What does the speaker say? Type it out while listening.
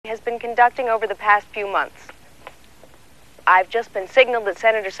has been conducting over the past few months. I've just been signaled that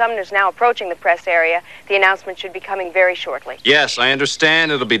Senator Sumner's now approaching the press area. The announcement should be coming very shortly. Yes, I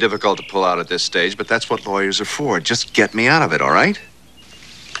understand it'll be difficult to pull out at this stage, but that's what lawyers are for. Just get me out of it, all right?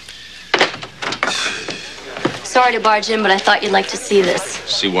 Sorry to barge in, but I thought you'd like to see this.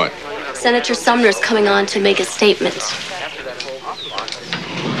 See what? Senator Sumner's coming on to make a statement.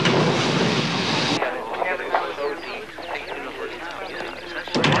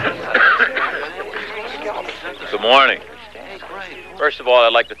 Good morning. First of all,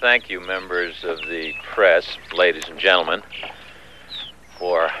 I'd like to thank you, members of the press, ladies and gentlemen,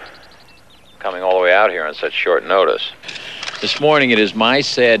 for coming all the way out here on such short notice. This morning, it is my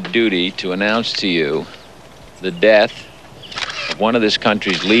sad duty to announce to you the death of one of this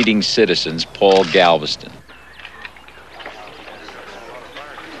country's leading citizens, Paul Galveston.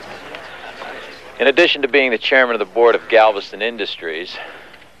 In addition to being the chairman of the board of Galveston Industries,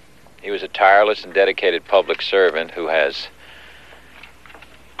 he was a tireless and dedicated public servant who has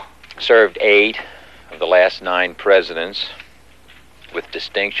served 8 of the last 9 presidents with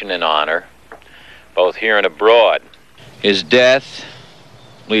distinction and honor, both here and abroad. His death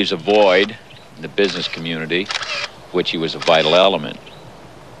leaves a void in the business community, which he was a vital element.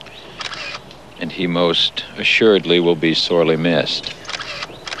 And he most assuredly will be sorely missed.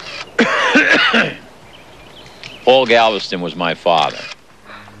 Paul Galveston was my father.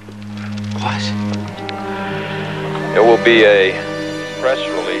 What? There will be a press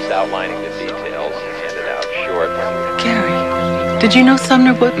release outlining the details handed out shortly. Gary, did you know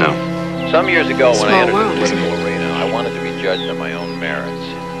Sumner would? No. Some years ago, when I entered world, the isn't political arena, I wanted to be judged on my own merits.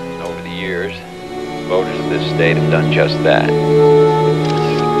 And over the years, voters of this state have done just that.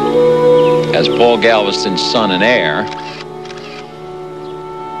 As Paul Galveston's son and heir,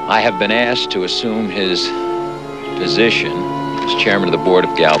 I have been asked to assume his position as chairman of the board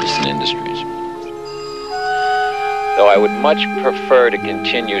of Galveston Industries. Though I would much prefer to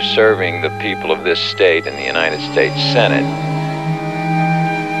continue serving the people of this state in the United States Senate,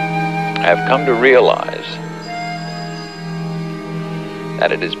 I have come to realize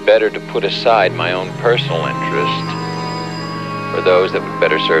that it is better to put aside my own personal interest for those that would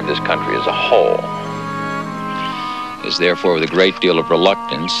better serve this country as a whole. It is therefore with a great deal of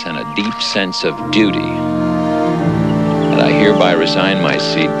reluctance and a deep sense of duty that I hereby resign my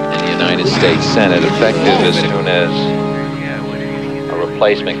seat in the United States Senate, effective as soon as a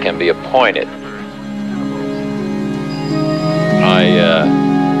replacement can be appointed.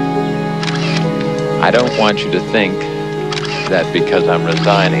 I don't want you to think that because I'm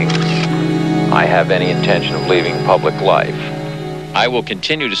resigning, I have any intention of leaving public life. I will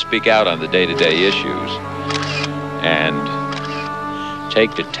continue to speak out on the day-to-day issues and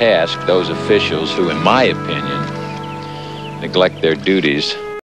take to task those officials who, in my opinion, neglect their duties